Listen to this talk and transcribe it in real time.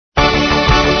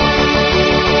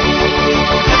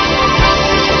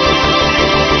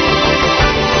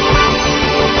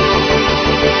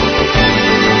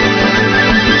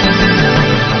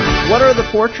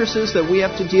fortresses that we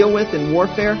have to deal with in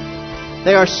warfare?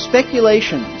 They are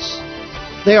speculations.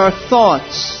 They are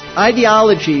thoughts,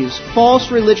 ideologies,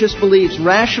 false religious beliefs,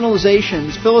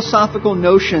 rationalizations, philosophical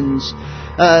notions,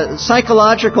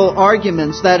 psychological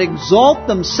arguments that exalt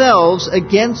themselves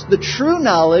against the true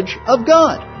knowledge of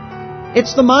God.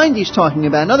 It's the mind he's talking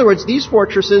about. In other words, these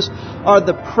fortresses are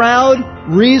the proud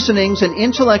reasonings and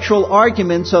intellectual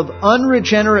arguments of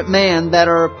unregenerate man that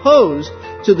are opposed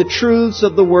to the truths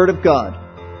of the Word of God.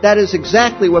 That is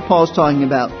exactly what Paul's talking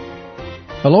about.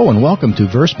 Hello and welcome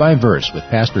to Verse by Verse with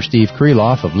Pastor Steve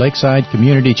Kreloff of Lakeside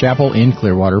Community Chapel in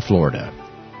Clearwater, Florida.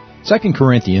 2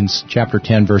 Corinthians chapter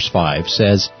 10 verse 5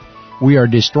 says, "We are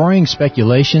destroying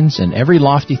speculations and every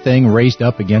lofty thing raised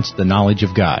up against the knowledge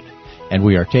of God, and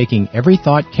we are taking every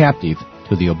thought captive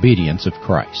to the obedience of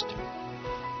Christ."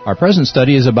 Our present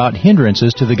study is about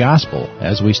hindrances to the gospel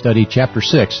as we study chapter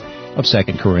 6 of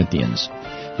 2 Corinthians.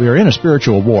 We are in a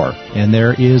spiritual war, and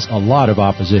there is a lot of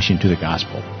opposition to the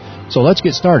gospel. So let's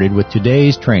get started with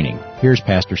today's training. Here's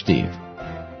Pastor Steve.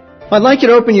 I'd like you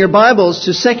to open your Bibles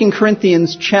to 2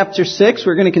 Corinthians chapter 6.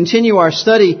 We're going to continue our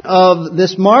study of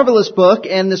this marvelous book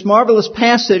and this marvelous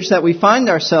passage that we find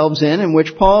ourselves in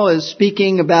which Paul is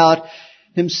speaking about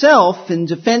himself and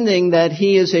defending that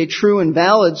he is a true and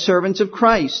valid servant of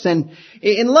Christ. And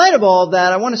in light of all of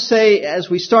that, I want to say as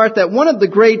we start that one of the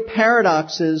great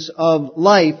paradoxes of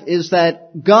life is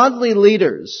that godly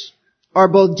leaders are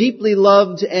both deeply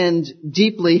loved and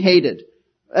deeply hated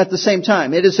at the same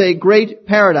time. It is a great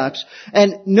paradox.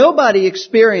 And nobody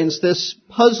experienced this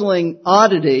puzzling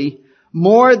oddity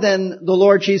more than the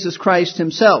Lord Jesus Christ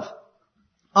himself.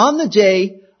 On the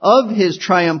day of his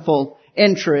triumphal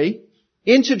entry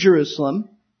into Jerusalem,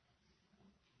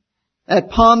 at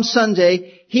Palm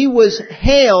Sunday, he was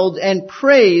hailed and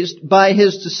praised by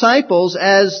his disciples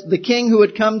as the king who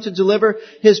had come to deliver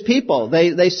his people.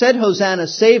 They said, "Hosanna,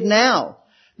 save now."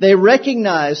 They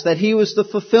recognized that he was the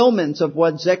fulfillment of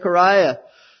what Zechariah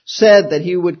said, that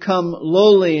he would come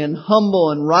lowly and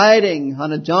humble and riding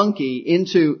on a donkey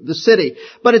into the city.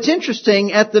 But it's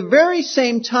interesting, at the very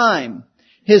same time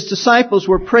his disciples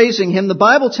were praising him, the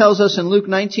Bible tells us in Luke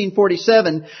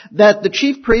 19:47 that the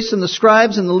chief priests and the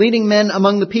scribes and the leading men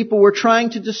among the people were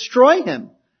trying to destroy him.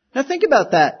 Now think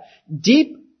about that.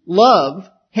 Deep love,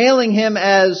 hailing him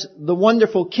as the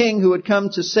wonderful king who had come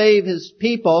to save his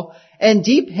people, and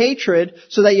deep hatred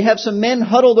so that you have some men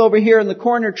huddled over here in the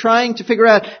corner trying to figure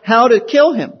out how to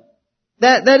kill him.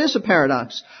 That is a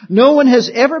paradox. No one has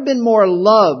ever been more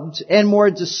loved and more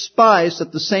despised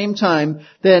at the same time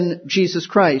than Jesus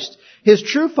Christ. His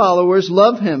true followers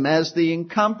love him as the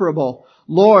incomparable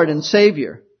Lord and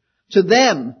Savior. To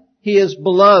them, he is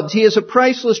beloved. He is a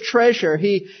priceless treasure.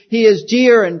 He is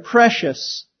dear and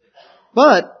precious.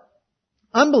 But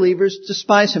unbelievers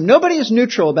despise him. Nobody is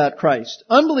neutral about Christ.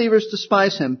 Unbelievers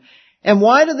despise him. And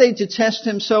why do they detest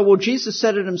him so? Well, Jesus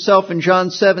said it himself in John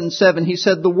 7:7. He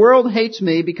said, "The world hates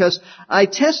me because I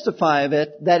testify of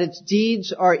it that its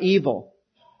deeds are evil."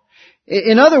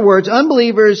 In other words,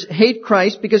 unbelievers hate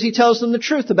Christ because he tells them the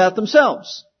truth about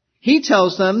themselves. He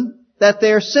tells them that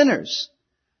they're sinners.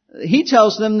 He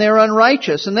tells them they're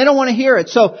unrighteous, and they don't want to hear it.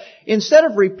 So instead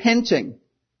of repenting,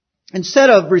 instead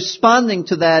of responding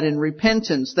to that in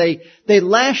repentance, they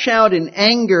lash out in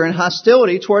anger and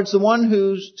hostility towards the one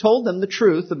who's told them the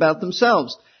truth about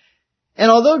themselves. And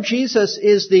although Jesus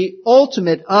is the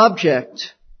ultimate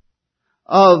object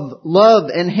of love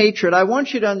and hatred, I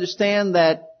want you to understand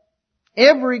that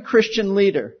every Christian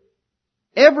leader,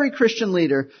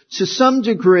 to some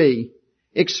degree,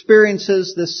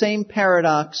 experiences the same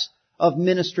paradox of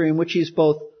ministry in which he's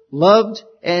both loved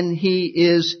and he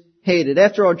is hated.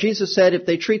 After all, Jesus said, if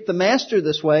they treat the master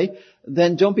this way,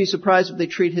 then don't be surprised if they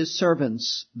treat his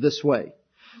servants this way.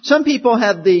 Some people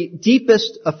have the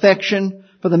deepest affection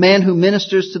for the man who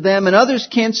ministers to them, and others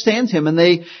can't stand him, and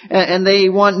they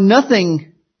want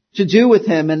nothing to do with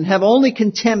him and have only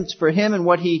contempt for him and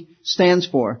what he stands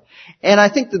for. And I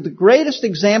think that the greatest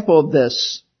example of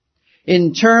this,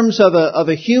 in terms of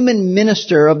a human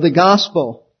minister of the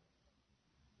gospel,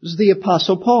 is the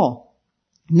Apostle Paul.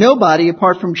 Nobody,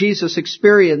 apart from Jesus,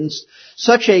 experienced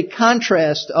such a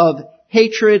contrast of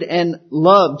hatred and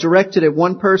love directed at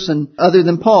one person other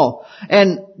than Paul.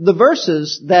 And the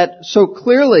verses that so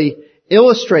clearly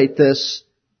illustrate this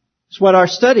is what our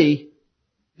study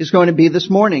is going to be this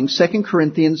morning, 2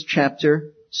 Corinthians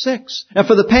chapter 6. Now,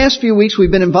 for the past few weeks,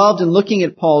 we've been involved in looking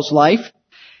at Paul's life.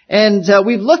 And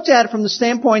we've looked at it from the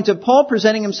standpoint of Paul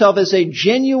presenting himself as a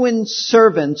genuine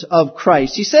servant of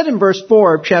Christ. He said in verse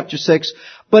 4 of chapter 6,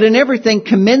 "But in everything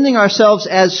commending ourselves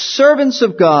as servants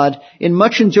of God in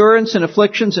much endurance and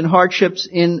afflictions and hardships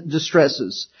in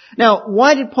distresses." Now,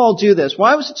 why did Paul do this?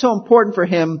 Why was it so important for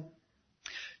him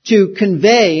to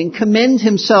convey and commend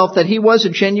himself that he was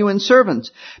a genuine servant?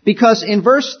 Because in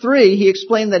verse 3, he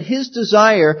explained that his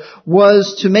desire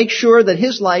was to make sure that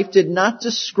his life did not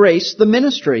disgrace the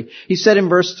ministry. He said in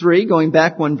verse 3, going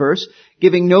back one verse,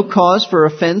 giving no cause for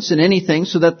offense in anything,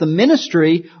 so that the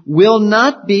ministry will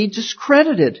not be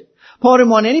discredited. Paul didn't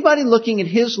want anybody looking at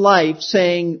his life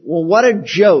saying, well, what a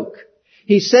joke.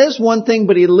 He says one thing,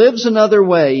 but he lives another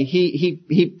way.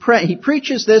 He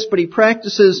preaches this, but he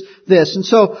practices this. And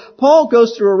so Paul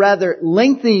goes through a rather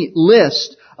lengthy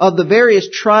list of the various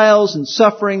trials and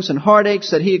sufferings and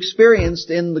heartaches that he experienced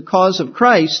in the cause of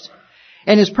Christ.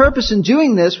 And his purpose in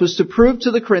doing this was to prove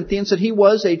to the Corinthians that he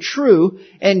was a true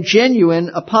and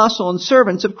genuine apostle and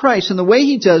servant of Christ. And the way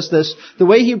he does this, the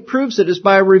way he proves it, is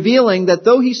by revealing that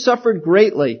though he suffered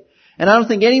greatly, and I don't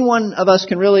think any one of us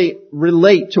can really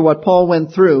relate to what Paul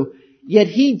went through, yet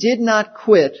he did not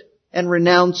quit and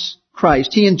renounce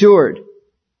Christ. He endured.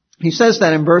 He says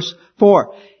that in verse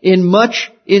 4. In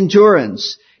much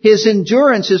endurance. His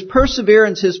endurance, his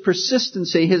perseverance, his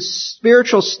persistency, his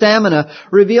spiritual stamina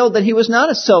revealed that he was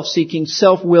not a self-seeking,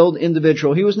 self-willed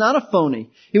individual. He was not a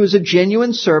phony. He was a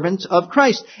genuine servant of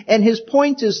Christ. And his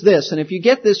point is this, and if you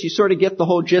get this, you sort of get the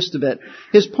whole gist of it.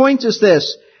 His point is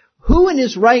this: who in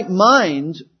his right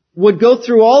mind would go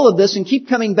through all of this and keep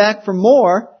coming back for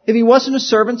more if he wasn't a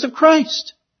servant of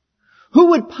Christ?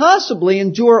 Who would possibly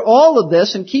endure all of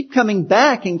this and keep coming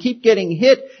back and keep getting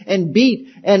hit and beat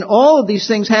and all of these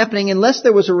things happening unless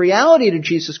there was a reality to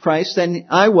Jesus Christ, then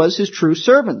I was his true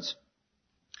servant.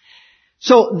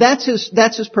 So that's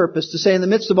his purpose, to say in the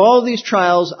midst of all of these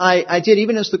trials, I did,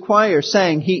 even as the choir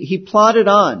sang, he plodded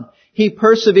on, he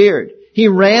persevered. He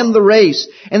ran the race.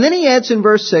 And then he adds in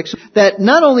verse 6 that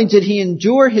not only did he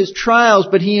endure his trials,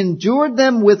 but he endured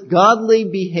them with godly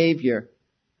behavior.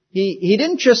 He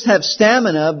didn't just have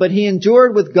stamina, but he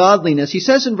endured with godliness. He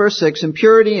says in verse 6, in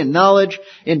purity and knowledge,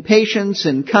 in patience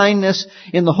and kindness,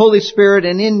 in the Holy Spirit,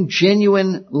 and in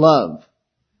genuine love.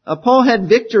 Paul had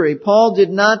victory. Paul did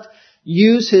not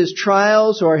use his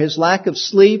trials or his lack of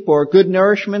sleep or good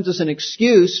nourishment as an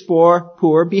excuse for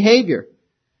poor behavior.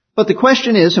 But the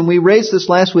question is, and we raised this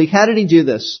last week, how did he do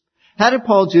this? How did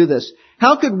Paul do this?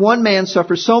 How could one man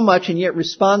suffer so much and yet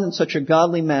respond in such a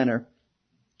godly manner?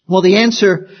 Well, the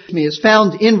answer is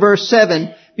found in verse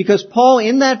 7, because Paul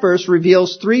in that verse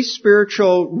reveals 3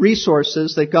 spiritual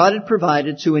resources that God had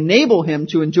provided to enable him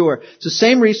to endure. It's the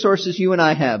same resources you and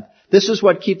I have. This is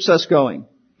what keeps us going.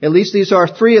 At least these are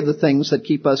 3 of the things that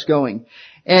keep us going.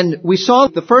 And we saw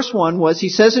the first one was, he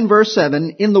says in verse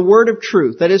 7, in the word of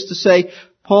truth. That is to say,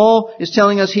 Paul is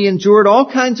telling us he endured all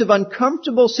kinds of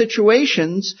uncomfortable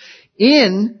situations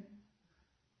in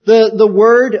the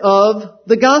word of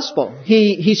the gospel.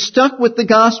 He stuck with the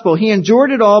gospel. He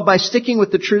endured it all by sticking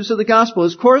with the truths of the gospel.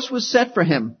 His course was set for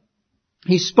him.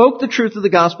 He spoke the truth of the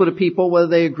gospel to people, whether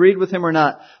they agreed with him or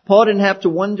not. Paul didn't have to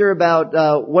wonder about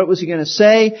what was he going to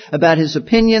say, about his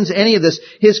opinions, any of this.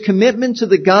 His commitment to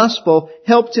the gospel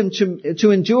helped him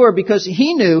to endure, because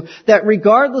he knew that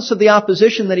regardless of the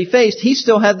opposition that he faced, he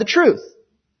still had the truth.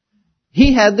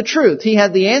 He had the truth. He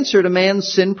had the answer to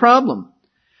man's sin problem.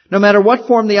 No matter what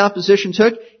form the opposition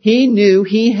took, he knew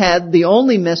he had the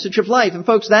only message of life. And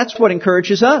folks, that's what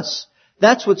encourages us.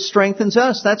 That's what strengthens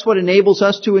us. That's what enables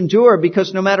us to endure,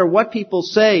 because no matter what people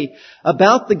say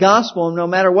about the gospel, and no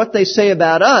matter what they say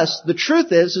about us, the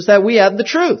truth is that we have the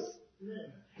truth.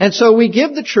 And so we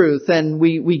give the truth, and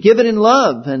we give it in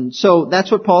love. And so that's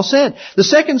what Paul said. The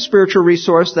second spiritual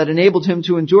resource that enabled him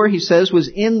to endure, he says, was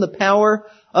in the power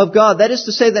of God. That is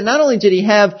to say that not only did he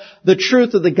have the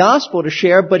truth of the gospel to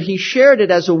share, but he shared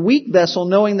it as a weak vessel,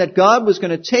 knowing that God was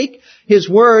going to take his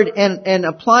word and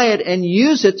apply it and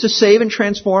use it to save and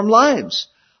transform lives.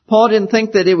 Paul didn't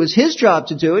think that it was his job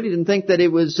to do it. He didn't think that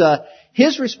it was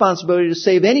his responsibility to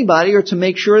save anybody or to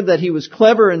make sure that he was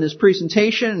clever in his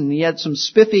presentation and he had some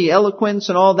spiffy eloquence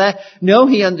and all that. No,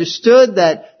 he understood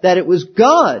that it was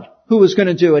God who was going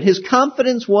to do it. His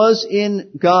confidence was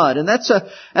in God. And that's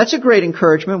a great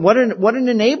encouragement. What an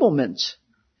enablement.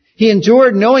 He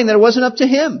endured knowing that it wasn't up to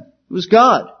him. It was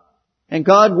God. And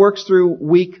God works through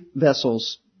weak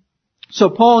vessels. So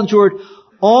Paul endured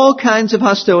all kinds of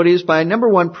hostilities by, number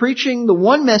 1, preaching the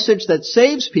one message that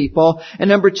saves people, and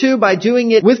number 2, by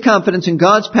doing it with confidence in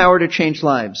God's power to change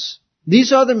lives.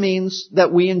 These are the means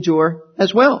that we endure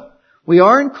as well. We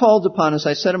aren't called upon, as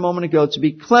I said a moment ago, to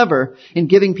be clever in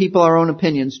giving people our own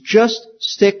opinions. Just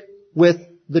stick with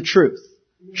the truth.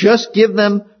 Just give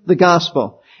them the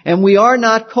gospel. And we are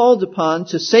not called upon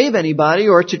to save anybody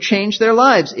or to change their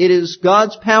lives. It is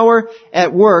God's power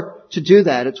at work to do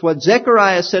that. It's what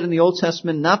Zechariah said in the Old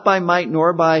Testament, not by might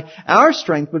nor by our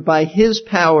strength, but by His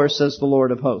power, says the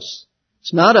Lord of hosts.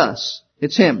 It's not us.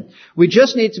 It's Him. We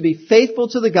just need to be faithful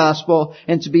to the gospel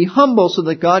and to be humble so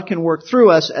that God can work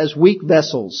through us as weak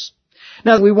vessels.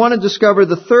 Now, we want to discover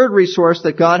the third resource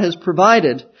that God has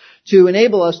provided to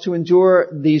enable us to endure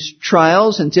these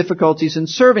trials and difficulties in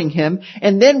serving Him.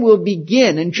 And then we'll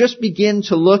begin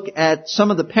to look at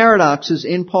some of the paradoxes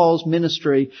in Paul's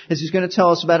ministry as he's going to tell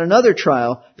us about another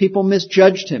trial. People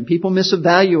misjudged him. People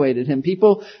misevaluated him.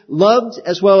 People loved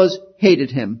as well as hated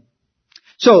him.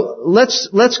 So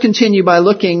let's continue by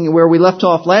looking where we left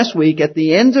off last week at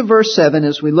the end of verse 7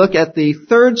 as we look at the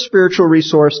third spiritual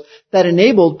resource that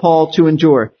enabled Paul to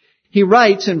endure. He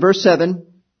writes in verse 7,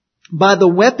 by the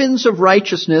weapons of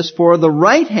righteousness for the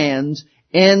right hand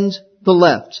and the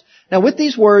left. Now with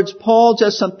these words, Paul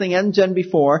does something he hadn't done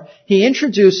before. He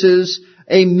introduces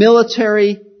a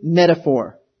military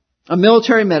metaphor. A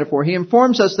military metaphor. He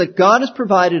informs us that God has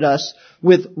provided us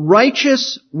with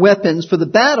righteous weapons for the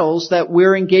battles that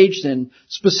we're engaged in,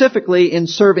 specifically in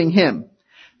serving Him.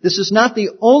 This is not the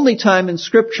only time in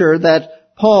Scripture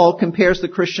that Paul compares the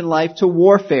Christian life to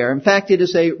warfare. In fact, it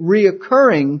is a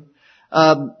reoccurring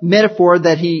metaphor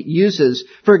that he uses.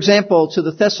 For example, to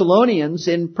the Thessalonians,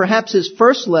 in perhaps his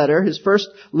first letter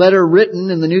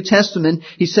written in the New Testament,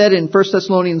 he said in 1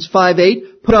 Thessalonians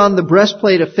 5:8, put on the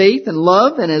breastplate of faith and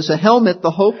love, and as a helmet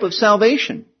the hope of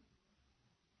salvation.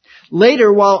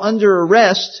 Later, while under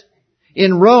arrest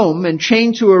in Rome and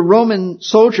chained to a Roman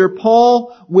soldier,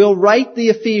 Paul will write the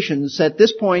Ephesians. At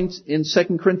this point in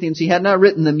 2 Corinthians, he had not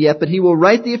written them yet, but he will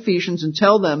write the Ephesians and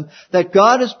tell them that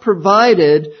God has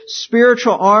provided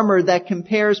spiritual armor that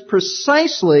compares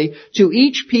precisely to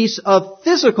each piece of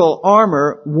physical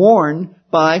armor worn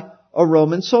by a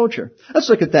Roman soldier. Let's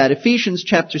look at that. Ephesians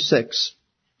chapter 6.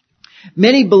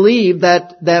 Many believe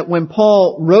that when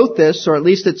Paul wrote this, or at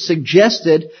least it's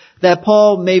suggested, that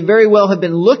Paul may very well have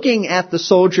been looking at the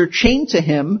soldier chained to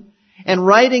him and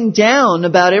writing down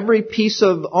about every piece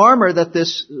of armor that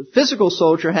this physical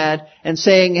soldier had and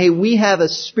saying, hey, we have a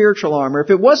spiritual armor.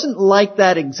 If it wasn't like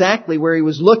that exactly where he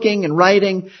was looking and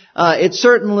writing, it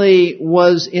certainly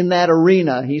was in that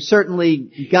arena. He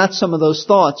certainly got some of those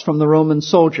thoughts from the Roman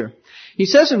soldier. He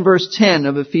says in verse 10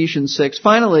 of Ephesians 6,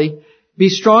 finally, be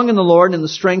strong in the Lord and in the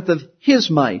strength of His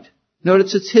might.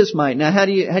 Notice it's His might. Now, how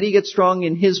do you get strong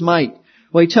in His might?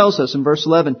 Well, he tells us in verse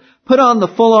 11, put on the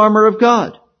full armor of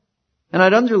God. And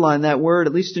I'd underline that word,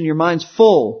 at least in your minds,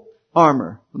 full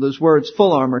armor. Those words,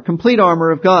 full armor, complete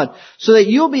armor of God, so that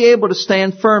you'll be able to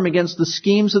stand firm against the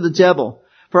schemes of the devil.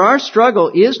 For our struggle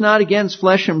is not against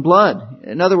flesh and blood.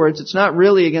 In other words, it's not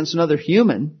really against another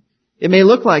human. It may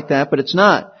look like that, but it's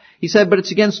not. He said, but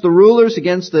it's against the rulers,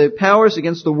 against the powers,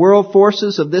 against the world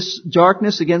forces of this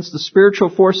darkness, against the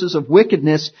spiritual forces of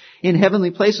wickedness in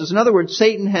heavenly places. In other words,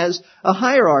 Satan has a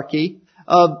hierarchy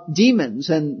of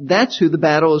demons, and that's who the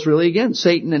battle is really against,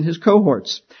 Satan and his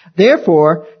cohorts.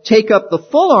 Therefore, take up the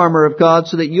full armor of God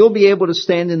so that you'll be able to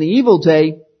stand in the evil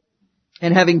day,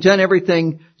 and having done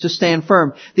everything to stand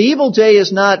firm. The evil day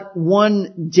is not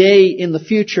one day in the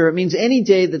future. It means any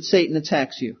day that Satan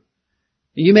attacks you.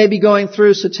 You may be going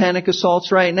through satanic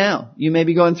assaults right now. You may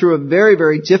be going through a very,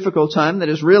 very difficult time that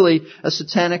is really a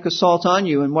satanic assault on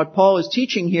you. And what Paul is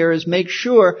teaching here is make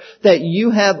sure that you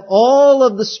have all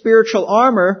of the spiritual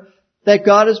armor that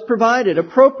God has provided,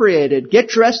 appropriated. Get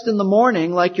dressed in the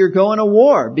morning like you're going to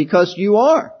war, because you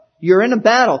are. You're in a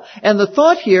battle. And the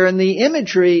thought here and the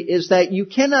imagery is that you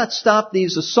cannot stop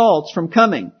these assaults from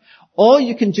coming. All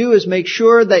you can do is make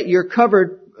sure that you're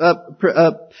covered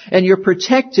and you're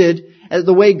protected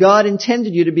the way God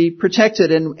intended you to be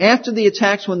protected. And after the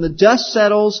attacks, when the dust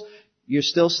settles, you're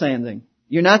still standing.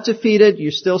 You're not defeated,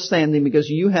 you're still standing because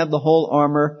you have the whole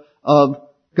armor of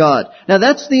God. Now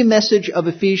that's the message of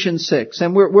Ephesians 6,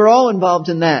 and we're all involved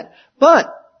in that.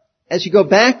 But as you go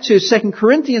back to 2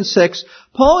 Corinthians 6,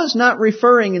 Paul is not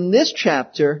referring in this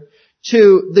chapter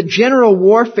to the general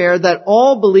warfare that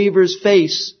all believers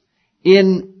face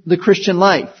in the Christian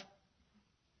life.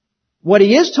 What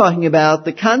he is talking about,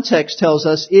 the context tells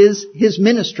us, is his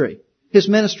ministry. His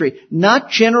ministry. Not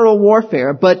general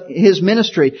warfare, but his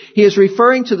ministry. He is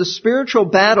referring to the spiritual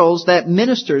battles that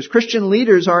ministers, Christian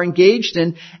leaders, are engaged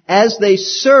in as they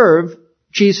serve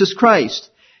Jesus Christ.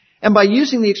 And by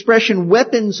using the expression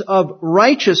weapons of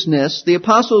righteousness, the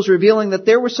apostle is revealing that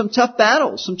there were some tough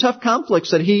battles, some tough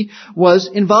conflicts that he was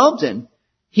involved in.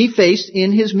 He faced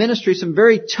in his ministry some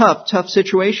very tough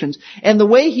situations. And the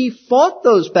way he fought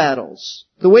those battles,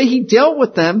 the way he dealt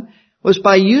with them, was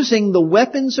by using the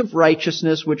weapons of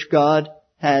righteousness which God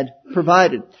had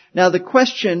provided. Now the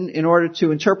question, in order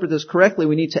to interpret this correctly,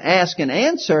 we need to ask and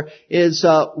answer is,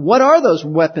 what are those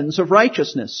weapons of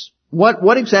righteousness?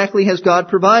 What exactly has God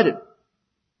provided?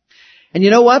 And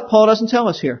you know what? Paul doesn't tell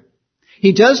us here.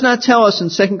 He does not tell us in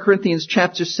 2 Corinthians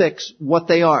chapter 6 what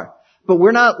they are. But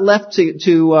we're not left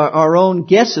to our own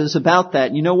guesses about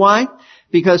that. You know why?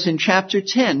 Because in chapter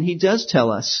 10, he does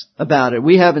tell us about it.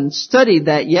 We haven't studied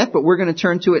that yet, but we're going to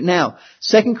turn to it now.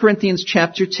 2 Corinthians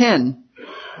chapter 10,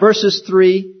 verses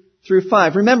 3 through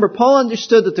 5. Remember, Paul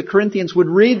understood that the Corinthians would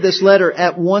read this letter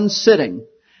at one sitting.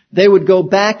 They would go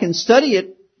back and study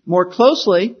it more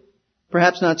closely,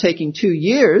 perhaps not taking 2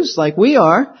 years like we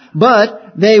are,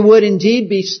 but they would indeed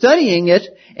be studying it.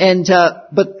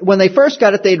 But when they first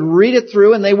got it, they'd read it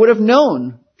through and they would have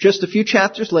known just a few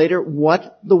chapters later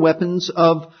what the weapons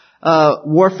of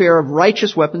warfare, of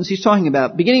righteous weapons he's talking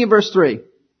about. Beginning of verse 3.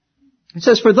 It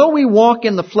says, "For though we walk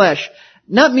in the flesh,"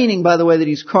 not meaning, by the way, that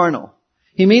he's carnal.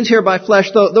 He means here by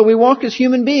flesh, though we walk as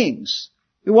human beings.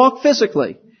 We walk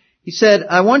physically. He said,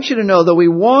 "I want you to know, though we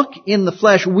walk in the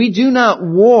flesh, we do not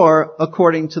war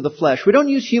according to the flesh." We don't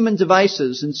use human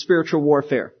devices in spiritual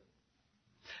warfare.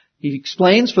 He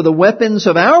explains, "For the weapons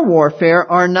of our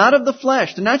warfare are not of the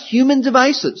flesh." They're not human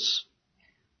devices,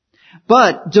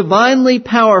 but divinely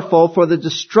powerful for the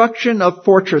destruction of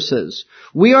fortresses.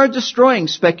 We are destroying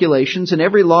speculations and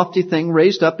every lofty thing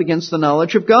raised up against the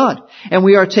knowledge of God. And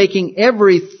we are taking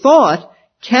every thought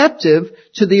captive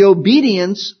to the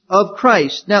obedience of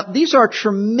Christ. Now, these are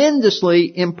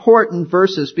tremendously important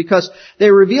verses because they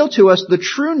reveal to us the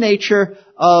true nature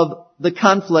of the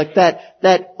conflict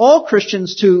that all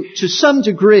Christians to some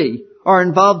degree are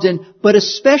involved in, but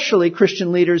especially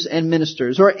Christian leaders and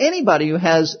ministers, or anybody who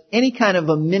has any kind of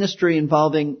a ministry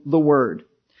involving the Word.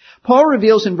 Paul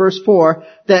reveals in verse 4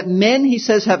 that men, he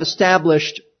says, have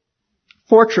established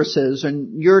fortresses,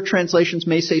 and your translations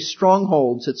may say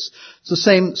strongholds. It's the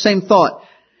same thought.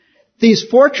 These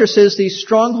fortresses, these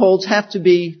strongholds have to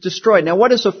be destroyed. Now,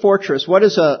 what is a fortress? What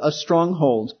is a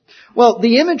stronghold? Well,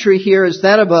 the imagery here is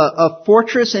that of a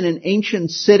fortress in an ancient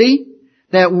city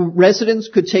that residents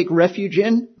could take refuge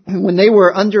in. When they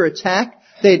were under attack,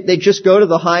 they just go to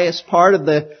the highest part of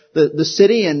the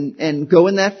city and go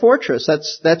in that fortress.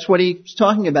 That's what he's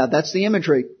talking about. That's the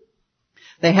imagery.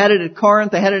 They had it at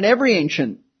Corinth. They had it in every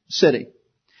ancient city.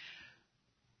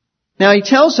 Now he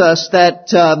tells us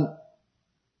that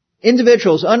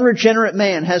individuals, unregenerate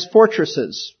man, has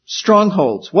fortresses,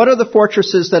 strongholds. What are the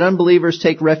fortresses that unbelievers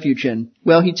take refuge in?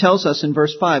 Well, he tells us in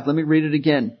verse 5. Let me read it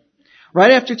again.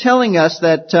 Right after telling us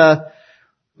that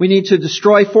we need to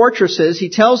destroy fortresses, he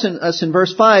tells us in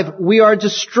verse 5, we are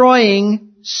destroying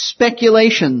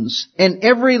speculations and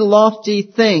every lofty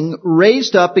thing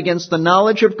raised up against the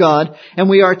knowledge of God, and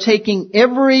we are taking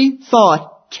every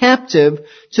thought captive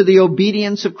to the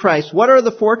obedience of Christ. What are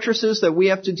the fortresses that we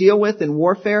have to deal with in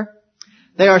warfare?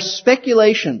 They are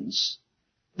speculations.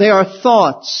 They are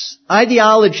thoughts,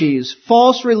 ideologies,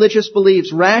 false religious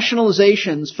beliefs,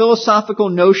 rationalizations, philosophical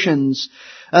notions,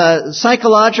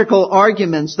 psychological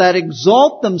arguments that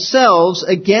exalt themselves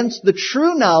against the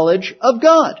true knowledge of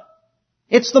God.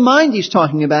 It's the mind he's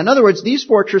talking about. In other words, these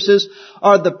fortresses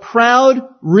are the proud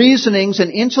reasonings and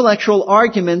intellectual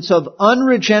arguments of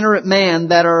unregenerate man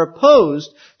that are opposed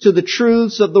to the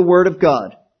truths of the Word of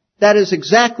God. That is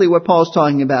exactly what Paul's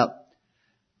talking about.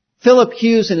 Philip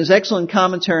Hughes, in his excellent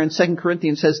commentary on 2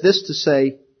 Corinthians, has this to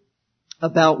say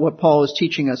about what Paul is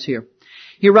teaching us here.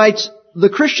 He writes, "The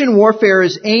Christian warfare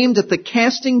is aimed at the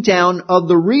casting down of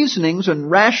the reasonings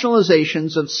and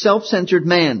rationalizations of self-centered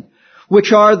man,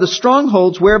 which are the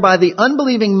strongholds whereby the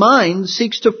unbelieving mind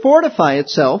seeks to fortify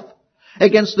itself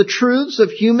against the truths of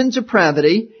human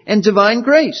depravity and divine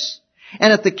grace,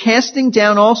 and at the casting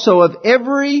down also of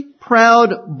every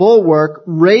proud bulwark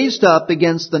raised up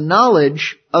against the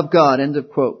knowledge of God." End of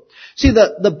quote. See,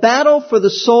 the battle for the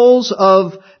souls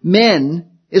of men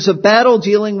is a battle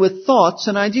dealing with thoughts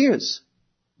and ideas.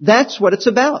 That's what it's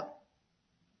about.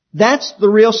 That's the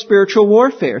real spiritual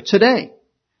warfare today.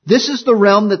 This is the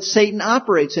realm that Satan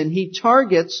operates in. He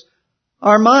targets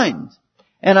our mind.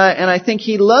 And I think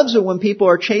he loves it when people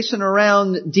are chasing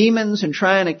around demons and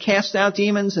trying to cast out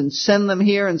demons and send them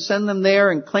here and send them there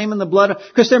and claiming the blood,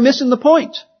 because they're missing the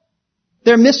point.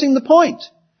 They're missing the point.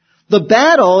 The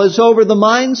battle is over the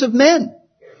minds of men.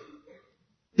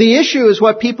 The issue is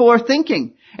what people are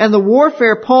thinking. And the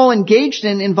warfare Paul engaged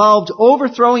in involved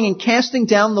overthrowing and casting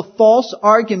down the false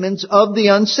arguments of the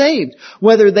unsaved,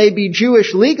 whether they be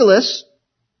Jewish legalists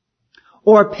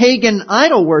or pagan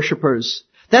idol worshippers.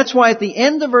 That's why at the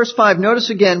end of verse 5, notice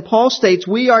again, Paul states,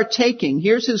 we are taking,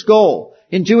 here's his goal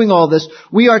in doing all this,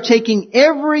 we are taking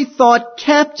every thought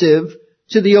captive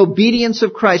to the obedience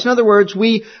of Christ. In other words,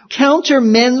 we counter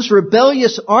men's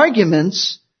rebellious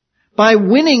arguments by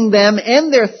winning them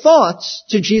and their thoughts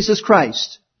to Jesus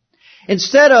Christ.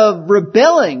 Instead of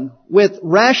rebelling with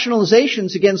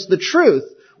rationalizations against the truth,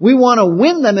 we want to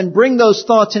win them and bring those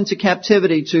thoughts into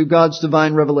captivity to God's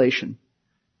divine revelation.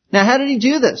 Now, how did he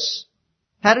do this?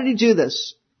 How did he do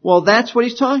this? Well, that's what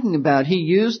he's talking about. He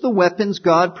used the weapons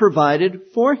God provided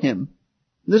for him.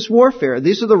 This warfare,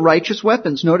 these are the righteous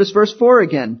weapons. Notice verse 4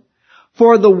 again.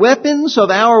 For the weapons of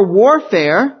our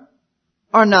warfare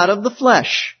are not of the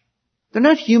flesh. They're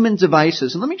not human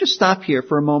devices. And let me just stop here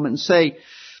for a moment and say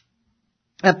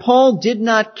that Paul did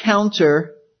not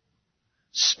counter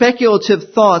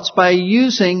speculative thoughts by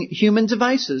using human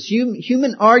devices,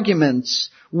 human arguments,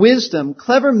 wisdom,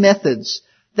 clever methods.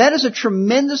 That is a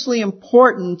tremendously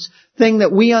important thing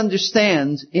that we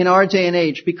understand in our day and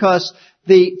age, because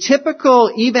the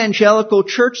typical evangelical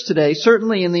church today,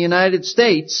 certainly in the United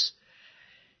States,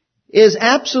 is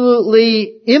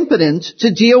absolutely impotent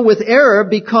to deal with error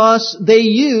because they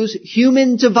use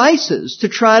human devices to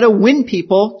try to win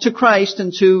people to Christ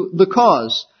and to the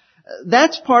cause.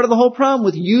 That's part of the whole problem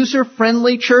with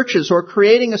user-friendly churches, or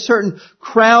creating a certain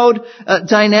crowd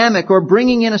dynamic, or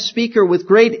bringing in a speaker with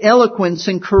great eloquence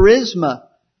and charisma,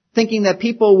 thinking that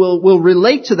people will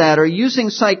relate to that, or using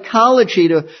psychology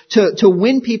to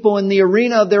win people in the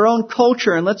arena of their own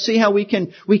culture, and let's see how we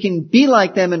can be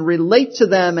like them and relate to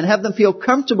them and have them feel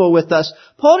comfortable with us.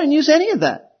 Paul didn't use any of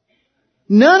that.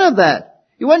 None of that.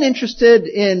 He wasn't interested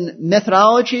in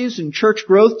methodologies and church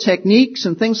growth techniques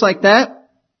and things like that.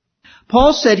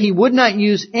 Paul said he would not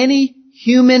use any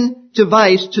human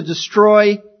device to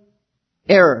destroy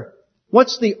error.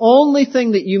 What's the only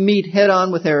thing that you meet head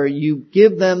on with error? You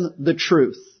give them the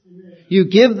truth. You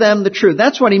give them the truth.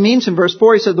 That's what he means in verse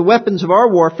 4. He said, the weapons of our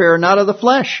warfare are not of the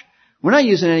flesh. We're not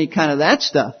using any kind of that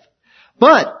stuff.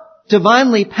 But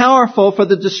divinely powerful for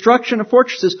the destruction of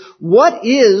fortresses. What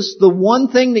is the one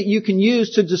thing that you can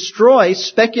use to destroy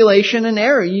speculation and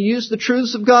error? You use the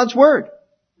truths of God's Word.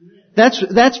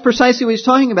 That's precisely what he's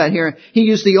talking about here. He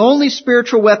used the only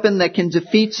spiritual weapon that can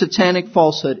defeat satanic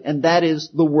falsehood, and that is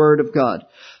the Word of God.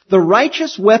 The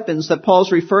righteous weapons that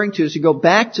Paul's referring to, as you go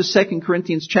back to 2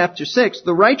 Corinthians chapter 6,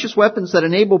 the righteous weapons that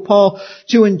enable Paul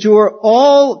to endure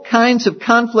all kinds of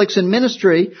conflicts in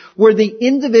ministry were the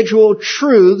individual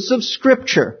truths of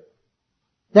Scripture.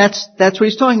 That's what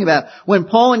he's talking about. When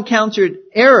Paul encountered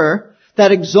error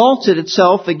that exalted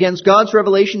itself against God's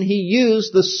revelation, he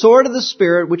used the sword of the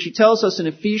Spirit, which he tells us in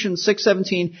Ephesians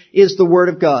 6:17 is the Word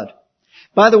of God.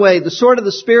 By the way, the sword of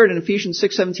the Spirit in Ephesians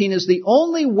 6:17 is the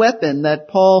only weapon that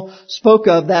Paul spoke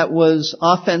of that was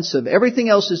offensive. Everything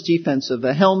else is defensive.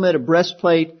 A helmet, a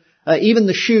breastplate, even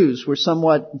the shoes were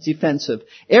somewhat defensive.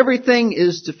 Everything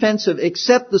is defensive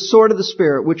except the sword of the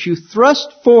Spirit, which you thrust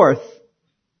forth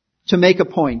to make a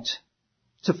point,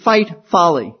 to fight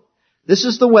folly. This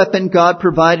is the weapon God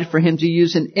provided for him to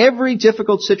use in every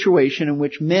difficult situation in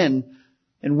which men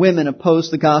and women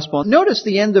oppose the gospel. Notice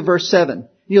the end of verse 7.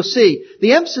 You'll see,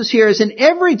 the emphasis here is in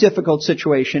every difficult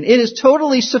situation. It is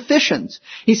totally sufficient.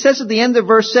 He says at the end of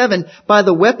verse 7, by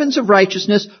the weapons of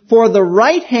righteousness for the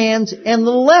right hand and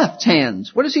the left hand.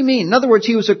 What does he mean? In other words,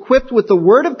 he was equipped with the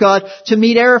Word of God to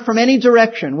meet error from any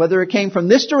direction, whether it came from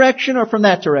this direction or from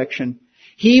that direction.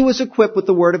 He was equipped with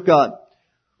the Word of God,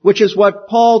 which is what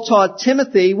Paul taught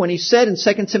Timothy when he said in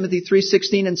 2 Timothy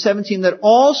 3:16 and 17 that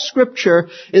all Scripture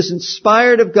is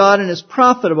inspired of God and is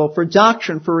profitable for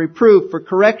doctrine, for reproof, for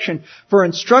correction, for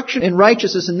instruction in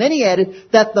righteousness. And then he added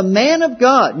that the man of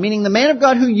God, meaning the man of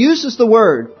God who uses the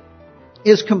Word,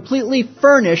 is completely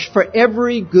furnished for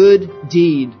every good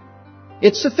deed.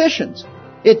 It's sufficient.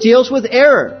 It deals with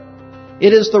error.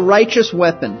 It is the righteous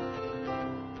weapon.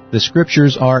 The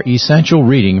Scriptures are essential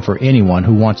reading for anyone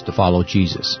who wants to follow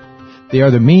Jesus. They are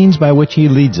the means by which He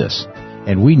leads us,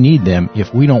 and we need them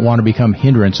if we don't want to become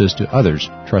hindrances to others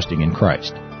trusting in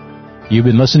Christ. You've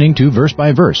been listening to Verse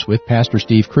by Verse with Pastor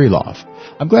Steve Kreloff.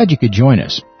 I'm glad you could join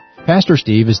us. Pastor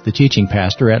Steve is the teaching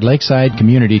pastor at Lakeside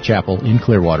Community Chapel in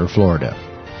Clearwater, Florida.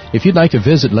 If you'd like to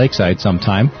visit Lakeside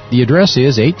sometime, the address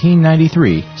is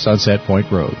 1893 Sunset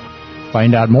Point Road.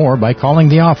 Find out more by calling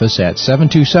the office at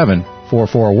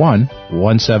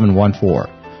 727-441-1714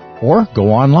 or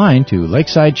go online to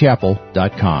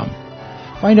lakesidechapel.com.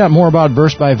 Find out more about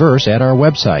Verse by Verse at our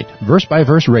website,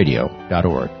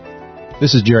 versebyverseradio.org.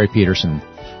 This is Jerry Peterson.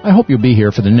 I hope you'll be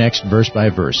here for the next Verse by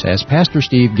Verse as Pastor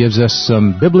Steve gives us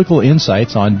some biblical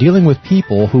insights on dealing with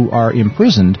people who are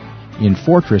imprisoned in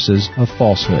fortresses of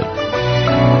falsehood.